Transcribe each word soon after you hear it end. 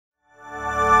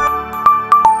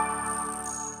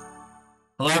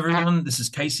Hello, everyone. This is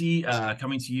Casey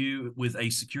coming to you with a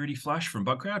security flash from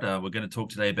Bugcrowd. We're going to talk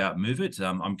today about MOVEit.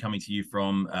 I'm coming to you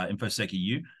from InfoSec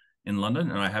EU in London,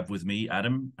 and I have with me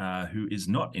Adam, who is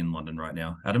not in London right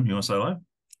now. Adam, you want to say hello?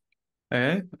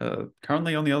 Hey,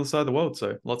 currently on the other side of the world,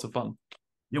 so lots of fun.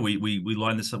 Yeah, we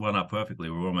lined this one up perfectly.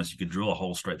 We're almost, you could drill a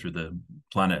hole straight through the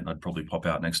planet, and I'd probably pop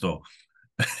out next door.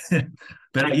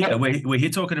 But yeah, we're here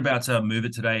talking about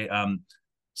MOVEit today.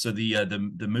 So the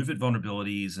MOVEit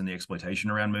vulnerabilities and the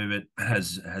exploitation around MOVEit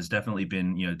has definitely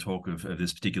been talk of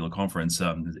this particular conference.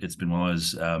 It's been one of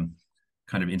those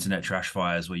kind of internet trash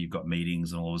fires where you've got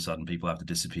meetings and all of a sudden people have to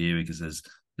disappear because there's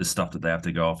stuff that they have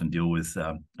to go off and deal with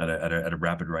at a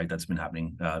rapid rate. That's been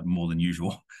happening more than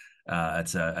usual at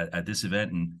this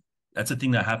event, and that's a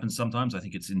thing that happens sometimes. I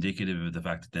think it's indicative of the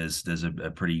fact that there's a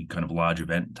pretty kind of large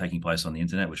event taking place on the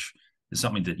internet, which is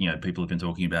something that people have been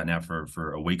talking about now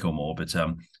for a week or more. But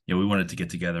we wanted to get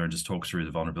together and just talk through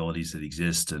the vulnerabilities that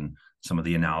exist and some of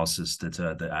the analysis that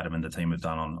Adam and the team have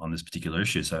done on this particular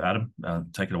issue. So Adam,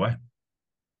 take it away.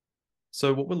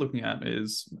 So what we're looking at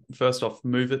is, first off,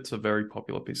 MOVEit's a very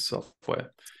popular piece of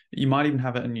software. You might even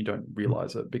have it and you don't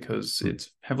realize it because it's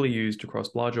heavily used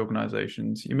across large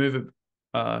organizations. You can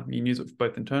use it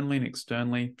both internally and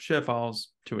externally, share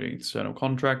files to an external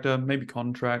contractor, maybe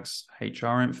contracts,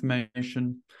 HR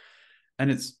information,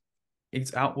 and it's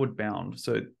outward bound,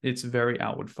 so it's very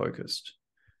outward focused.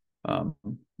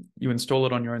 You install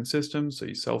it on your own system, so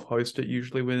you self-host it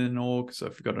usually within an org. So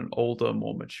if you've got an older,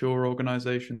 more mature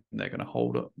organization, they're going to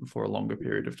hold it for a longer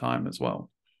period of time as well.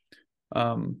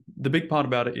 The big part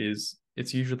about it is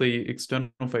it's usually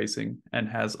external facing and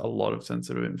has a lot of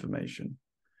sensitive information.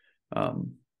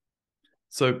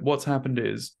 So what's happened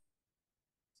is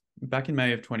back in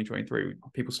May of 2023,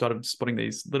 people started spotting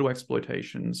these little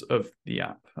exploitations of the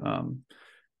app,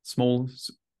 small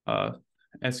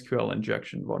SQL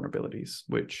injection vulnerabilities,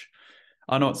 which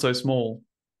are not so small.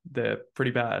 They're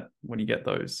pretty bad when you get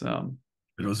those. But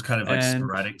it was kind of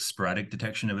like sporadic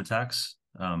detection of attacks.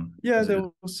 Yeah, there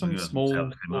was some small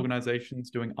organizations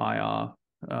doing IR.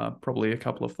 Probably a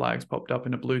couple of flags popped up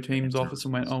in a blue team's office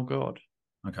and went, "Oh God."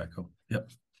 Okay, cool. Yep.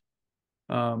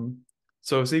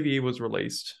 So a CVE was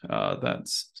released.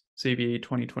 That's CVE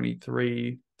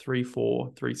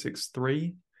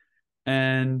 2023-34363,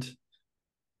 and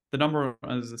the number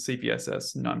is a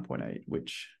CPSS 9.8,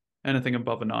 which anything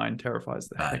above a 9 terrifies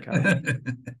the heck out of me.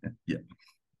 Yeah.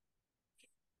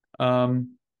 And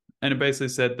it basically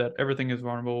said that everything is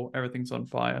vulnerable, everything's on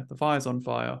fire. The fire's on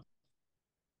fire.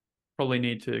 Probably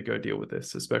need to go deal with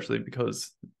this, especially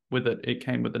because with it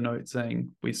came with a note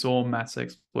saying, we saw mass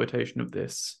exploitation of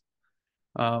this.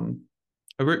 A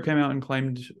group came out and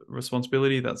claimed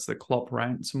responsibility. That's the Clop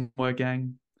ransomware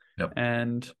gang. Yep.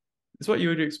 And it's what you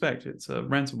would expect. It's a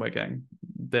ransomware gang.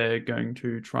 They're going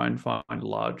to try and find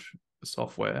large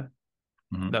software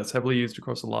that's heavily used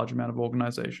across a large amount of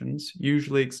organizations,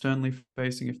 usually externally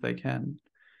facing if they can,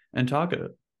 and target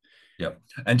it. Yep.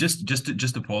 And just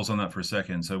to pause on that for a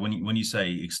second. So when you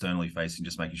say externally facing,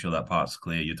 just making sure that part's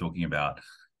clear, you're talking about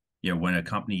when a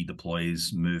company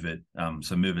deploys MOVEit.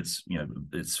 So MOVEit's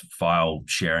it's file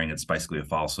sharing. It's basically a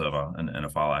file server and a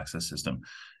file access system.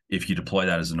 If you deploy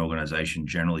that as an organization,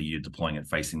 generally you're deploying it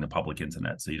facing the public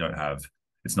internet. So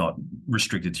it's not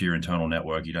restricted to your internal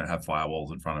network. You don't have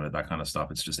firewalls in front of it, that kind of stuff.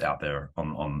 It's just out there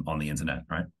on the internet,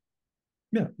 right?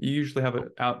 Yeah, you usually have it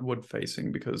outward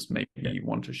facing because maybe you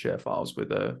want to share files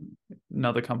with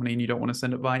another company and you don't want to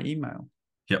send it via email.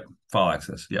 Yep, file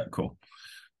access. Yeah, cool.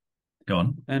 Go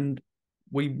on. And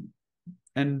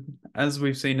as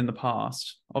we've seen in the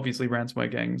past, obviously ransomware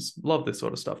gangs love this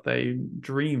sort of stuff. They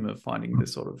dream of finding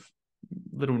this sort of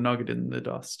little nugget in the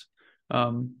dust.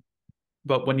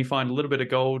 But when you find a little bit of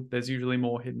gold, there's usually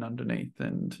more hidden underneath.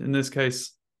 And in this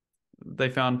case,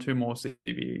 they found 2 more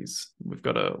CVEs. We've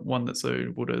got one that's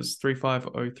labeled as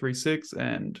 35036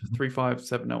 and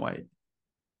 35708,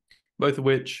 both of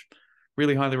which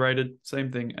really highly rated.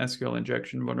 Same thing, SQL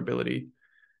injection vulnerability.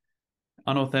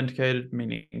 Unauthenticated,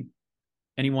 meaning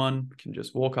anyone can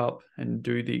just walk up and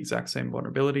do the exact same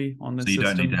vulnerability on this system. So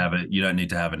you don't need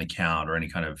to have an account or any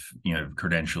kind of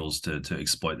credentials to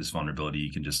exploit this vulnerability.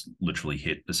 You can just literally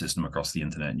hit the system across the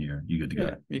internet and you're good to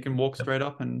go. You can walk straight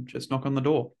up and just knock on the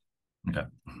door. Okay.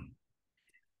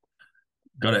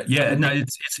 Got it. Yeah, no,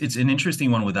 it's an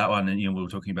interesting one with that one, and we were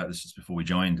talking about this just before we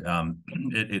joined.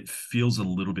 It feels a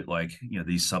little bit like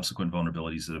these subsequent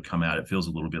vulnerabilities that have come out. It feels a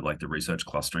little bit like the research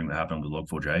clustering that happened with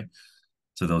Log4j.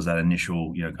 So there was that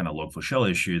initial kind of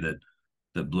Log4Shell issue that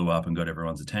blew up and got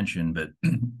everyone's attention. But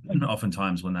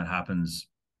oftentimes when that happens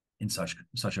in such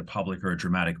a public or a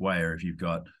dramatic way, or if you've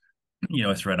got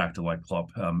a threat actor like Klopp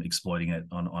exploiting it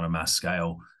on a mass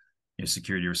scale.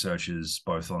 Security researchers,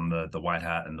 both on the white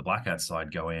hat and the black hat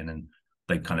side, go in and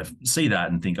they kind of see that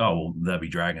and think, oh, well, there'll be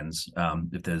dragons.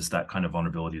 If there's that kind of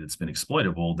vulnerability that's been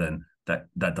exploitable, then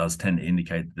that does tend to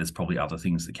indicate that there's probably other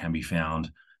things that can be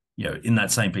found, in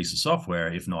that same piece of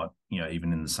software, if not,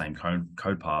 even in the same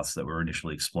code paths that were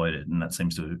initially exploited. And that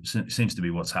seems to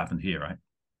be what's happened here, right?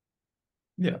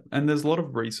 Yeah, and there's a lot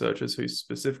of researchers who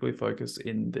specifically focus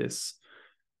in this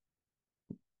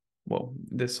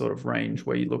sort of range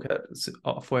where you look at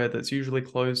software that's usually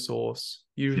closed source,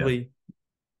 usually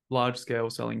large scale,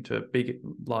 selling to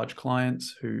large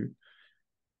clients who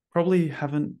probably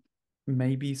haven't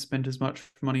maybe spent as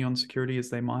much money on security as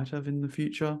they might have in the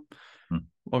future.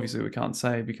 Obviously, we can't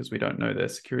say because we don't know their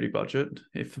security budget.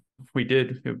 If we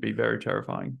did, it would be very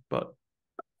terrifying. But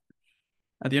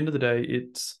at the end of the day,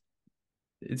 it's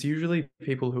usually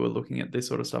people who are looking at this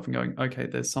sort of stuff and going, okay,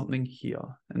 there's something here.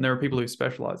 And there are people who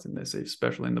specialize in this,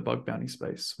 especially in the bug bounty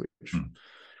space, which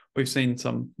we've seen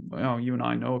you and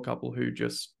I know a couple who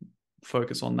just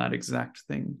focus on that exact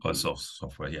thing. Closed source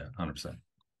software, yeah, 100%.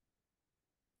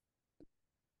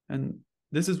 And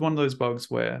this is one of those bugs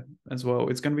where, as well,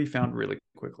 it's going to be found really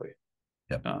quickly.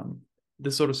 Yep.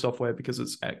 This sort of software, because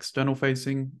it's external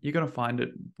facing, you're going to find it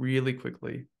really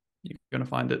quickly. You're going to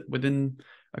find it within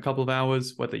a couple of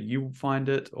hours, whether you find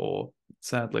it or,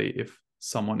 sadly, if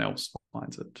someone else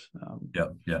finds it.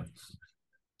 Yeah.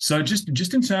 So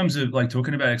just in terms of like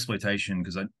talking about exploitation,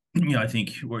 because I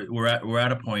think we're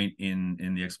at a point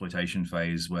in the exploitation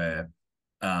phase where,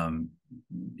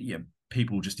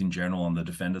 people just in general on the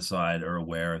defender side are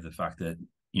aware of the fact that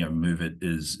MOVEit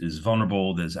is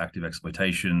vulnerable. There's active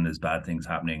exploitation. There's bad things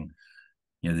happening.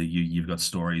 You've got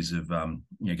stories of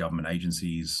government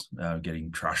agencies getting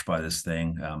trashed by this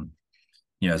thing.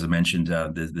 As I mentioned,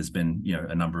 there's been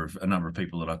a number of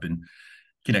people that I've been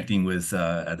connecting with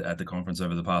at the conference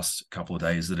over the past couple of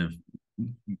days that have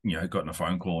gotten a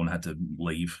phone call and had to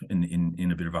leave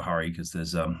in a bit of a hurry because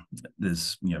there's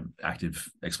active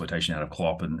exploitation out of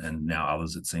Klopp and now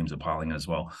others it seems are piling in as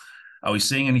well. Are we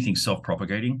seeing anything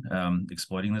self-propagating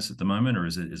exploiting this at the moment, or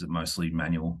is it mostly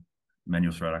manual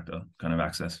threat actor kind of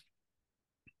access?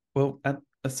 Well, at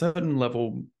a certain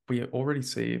level, we already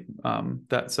see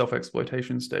that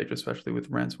self-exploitation stage, especially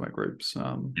with ransomware groups.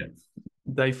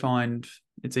 They find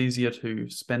it's easier to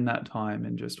spend that time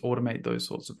and just automate those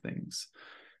sorts of things.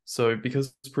 So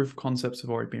because proof of concepts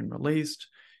have already been released,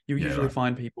 you usually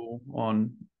find people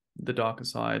on the darker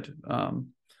side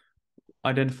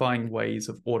identifying ways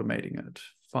of automating it,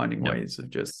 finding ways of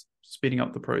just speeding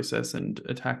up the process and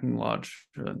attacking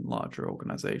larger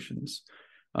organizations.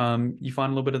 You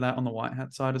find a little bit of that on the white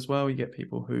hat side as well. You get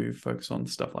people who focus on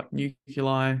stuff like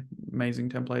Nuclei, amazing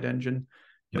template engine.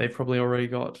 They've probably already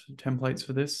got templates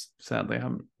for this. Sadly, I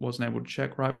wasn't able to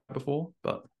check right before,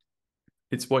 but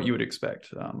it's what you would expect.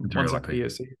 Once a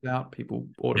POC is out, people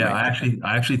automate. Yeah,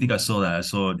 I actually think I saw that. I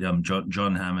saw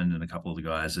John Hammond and a couple of the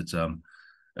guys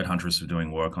at Huntress were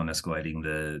doing work on escalating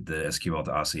the SQL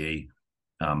to RCE.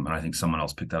 And I think someone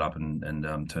else picked that up and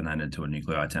turned that into a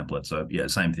Nuclei template. So yeah,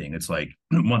 same thing. It's like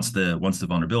once the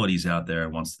vulnerability is out there,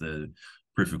 once the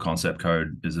proof of concept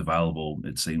code is available,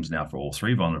 it seems now for all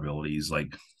three vulnerabilities,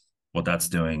 like what that's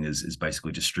doing is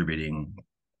basically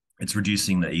it's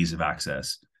reducing the ease of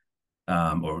access,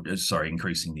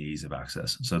 increasing the ease of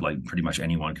access. So like pretty much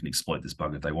anyone can exploit this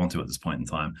bug if they want to at this point in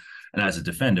time. And as a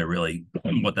defender, really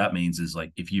what that means is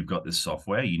like, if you've got this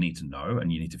software, you need to know,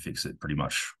 and you need to fix it pretty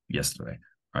much yesterday,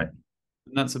 right?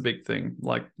 And that's a big thing.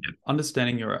 Like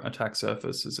understanding your attack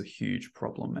surface is a huge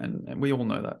problem. And we all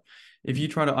know that. If you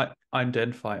try to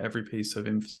identify every piece of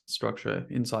infrastructure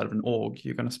inside of an org,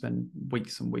 you're going to spend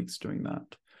weeks and weeks doing that.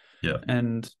 Yeah.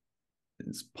 And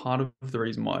it's part of the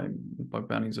reason why bug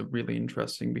bounties are really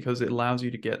interesting, because it allows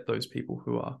you to get those people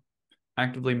who are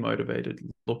actively motivated,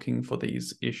 looking for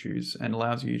these issues, and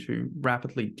allows you to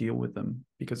rapidly deal with them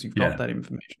because you've got that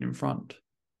information in front.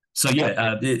 So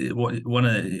one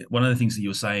of the things that you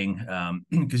were saying,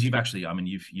 because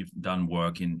you've done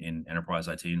work in enterprise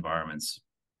IT environments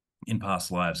in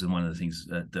past lives, and one of the things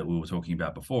that we were talking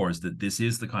about before is that this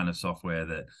is the kind of software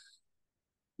that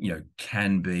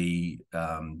can be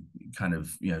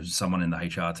someone in the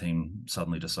HR team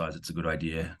suddenly decides it's a good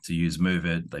idea to use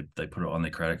MOVEit. They put it on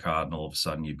their credit card, and all of a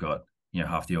sudden you've got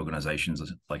half the organization's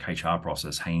like HR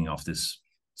process hanging off this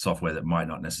software that might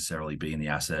not necessarily be in the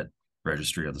asset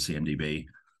registry or the CMDB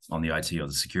on the IT or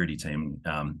the security team.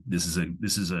 This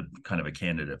is a kind of a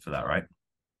candidate for that, right?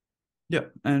 Yeah,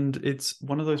 and it's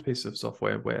one of those pieces of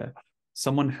software where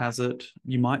someone has it,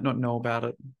 you might not know about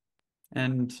it,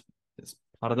 and it's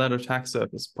part of that attack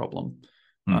surface problem.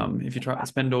 If you try to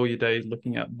spend all your day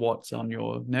looking at what's on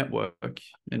your network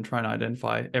and trying to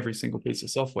identify every single piece of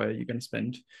software, you're going to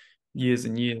spend years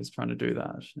and years trying to do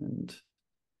that. And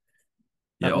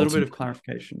Yeah, that little bit of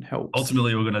clarification helps.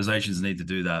 Ultimately, organizations need to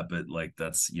do that, but like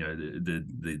that's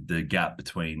the gap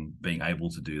between being able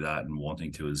to do that and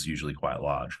wanting to is usually quite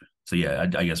large. So yeah,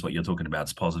 I guess what you're talking about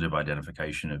is positive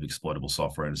identification of exploitable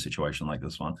software in a situation like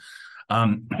this one.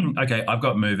 Okay, I've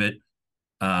got MOVEit.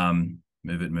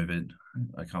 MOVEit.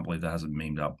 I can't believe that hasn't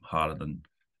memed up harder than.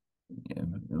 Yeah,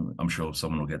 I'm sure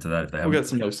someone will get to that if they haven't. We'll get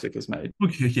some no stickers made.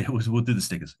 Okay, yeah, we'll do the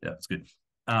stickers. Yeah, it's good.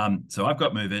 So I've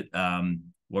got MOVEit.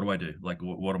 What do I do? Like,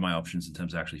 what are my options in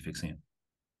terms of actually fixing it?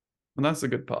 And that's the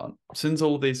good part. Since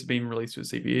all of these have been released with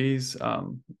CVEs,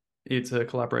 it's a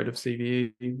collaborative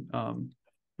CVE,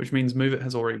 which means MOVEit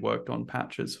has already worked on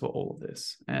patches for all of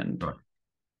this. And Right.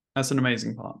 That's an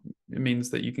amazing part. It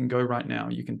means that you can go right now,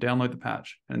 you can download the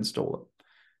patch and install it.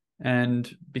 And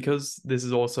because this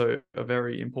is also a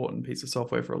very important piece of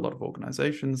software for a lot of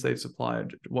organizations, they've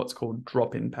supplied what's called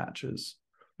drop-in patches,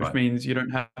 which means you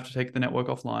don't have to take the network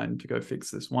offline to go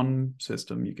fix this one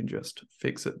system. You can just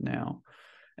fix it now,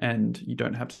 and you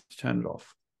don't have to turn it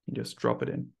off. You just drop it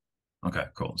in. Okay,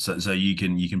 cool. So you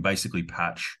can basically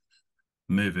patch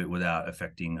MOVEit without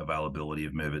affecting availability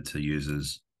of MOVEit to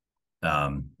users.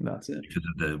 That's it. Because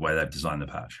of the way they've designed the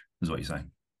patch, is what you're saying.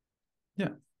 Yeah.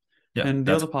 Yeah. And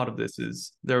the other part of this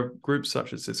is there are groups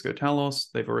such as Cisco Talos.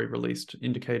 They've already released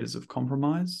indicators of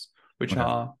compromise, which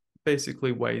are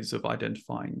basically ways of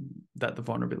identifying that the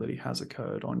vulnerability has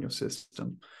occurred on your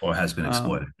system. Or has been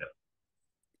exploited.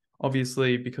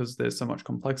 Obviously, because there's so much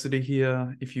complexity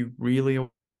here, if you really are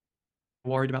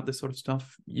worried about this sort of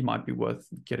stuff, you might be worth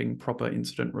getting proper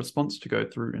incident response to go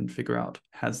through and figure out,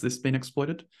 has this been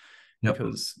exploited?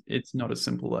 Because it's not as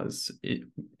simple as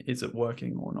is it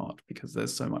working or not, because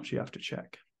there's so much you have to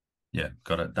check. Yeah,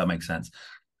 got it. That makes sense.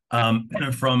 From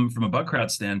a bug crowd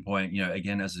standpoint,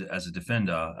 again, as a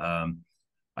defender,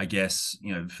 I guess,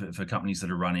 for companies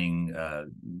that are running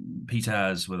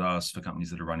PTAS with us, for companies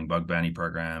that are running bug bounty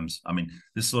programs, I mean,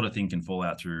 this sort of thing can fall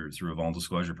out through a vulnerability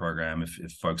disclosure program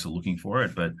if folks are looking for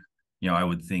it. But I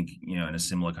would think, in a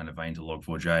similar kind of vein to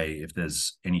Log4j, if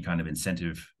there's any kind of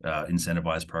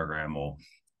incentivized program or,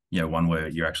 one where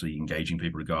you're actually engaging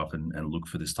people to go up and look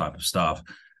for this type of stuff,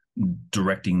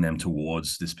 directing them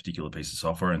towards this particular piece of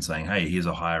software and saying, hey, here's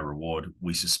a higher reward.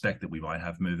 We suspect that we might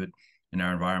have MOVEit in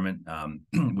our environment.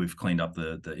 We've cleaned up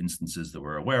the instances that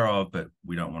we're aware of, but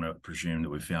we don't want to presume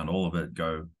that we've found all of it.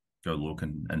 Go look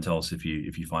and tell us if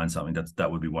you find something.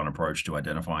 That would be one approach to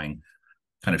identifying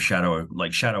kind of shadow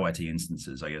IT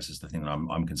instances, I guess, is the thing that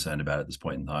I'm concerned about at this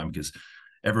point in time, because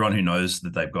everyone who knows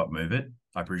that they've got MOVEit,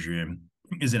 I presume,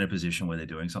 is in a position where they're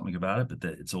doing something about it, but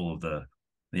it's all of the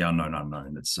unknown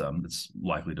unknown that's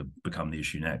likely to become the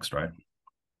issue next, right?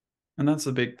 And that's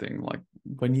the big thing. Like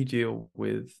when you deal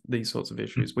with these sorts of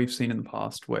issues, we've seen in the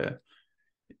past where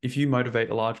if you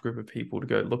motivate a large group of people to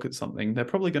go look at something, they're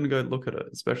probably going to go look at it,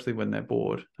 especially when they're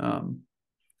bored.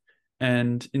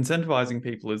 And incentivizing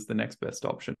people is the next best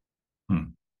option. If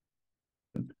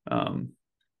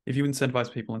you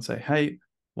incentivize people and say, hey,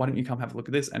 why don't you come have a look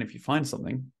at this? And if you find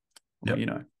something, well,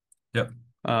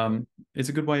 it's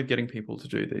a good way of getting people to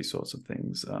do these sorts of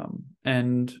things.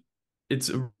 And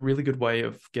it's a really good way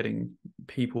of getting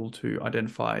people to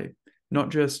identify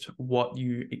not just what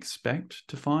you expect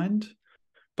to find,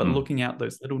 but looking out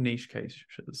those little niche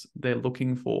cases. They're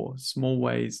looking for small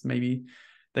ways. Maybe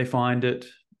they find it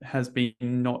has been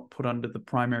not put under the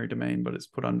primary domain, but it's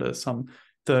put under some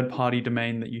third-party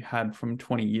domain that you had from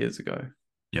 20 years ago.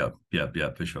 Yeah,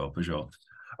 for sure.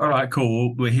 All right,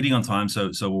 cool. We're hitting on time,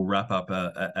 so we'll wrap up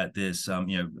at this. I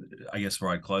guess before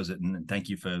I close it, and thank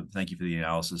you for the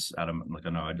analysis, Adam. Like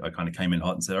I know I kind of came in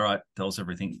hot and said, all right, tell us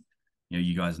everything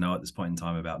you guys know at this point in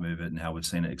time about MOVEit and how we've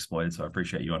seen it exploited. So I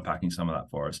appreciate you unpacking some of that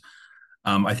for us.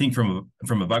 I think from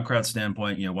a bug crowd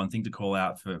standpoint, one thing to call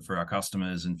out for our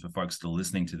customers and for folks that are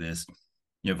listening to this,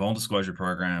 vulnerability disclosure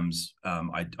programs,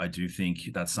 I do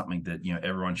think that's something that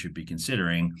everyone should be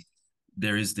considering.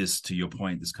 There is this, to your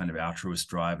point, this kind of altruist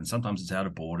drive, and sometimes it's out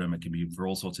of boredom. It can be for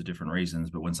all sorts of different reasons.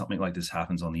 But when something like this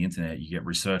happens on the internet, you get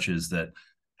researchers that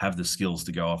have the skills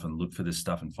to go off and look for this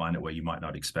stuff and find it where you might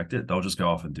not expect it. They'll just go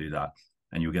off and do that,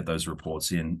 and you'll get those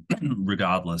reports in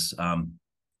regardless.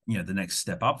 The next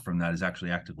step up from that is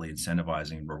actually actively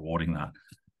incentivizing and rewarding that.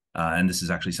 And this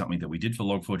is actually something that we did for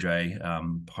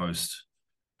Log4j post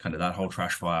kind of that whole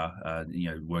trash fire,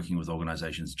 working with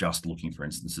organizations just looking for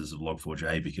instances of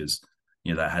Log4j because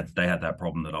they had that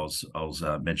problem that I was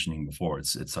mentioning before.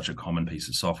 It's such a common piece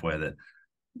of software that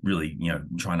really,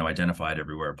 trying to identify it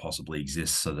everywhere it possibly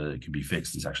exists so that it can be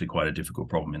fixed is actually quite a difficult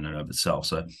problem in and of itself.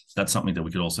 So that's something that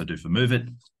we could also do for MOVEit.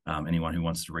 Anyone who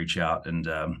wants to reach out and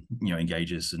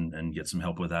engage us and get some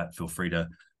help with that, feel free to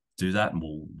do that, and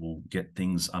we'll get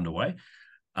things underway.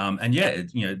 And yeah,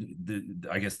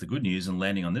 I guess the good news and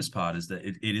landing on this part is that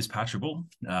it is patchable.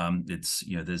 It's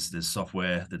there's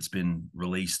software that's been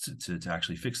released to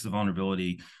actually fix the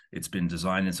vulnerability. It's been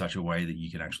designed in such a way that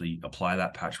you can actually apply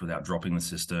that patch without dropping the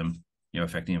system,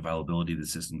 affecting availability of the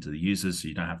system to the users. So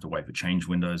you don't have to wait for change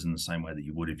windows in the same way that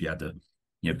you would if you had to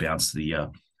bounce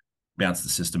the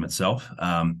system itself.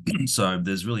 So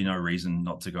there's really no reason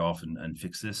not to go off and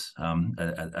fix this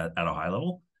at a high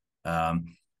level.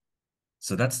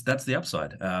 So that's the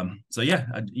upside. So yeah,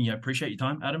 I appreciate your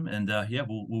time, Adam, and yeah,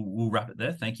 we'll wrap it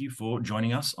there. Thank you for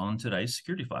joining us on today's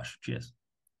Security Flash. Cheers.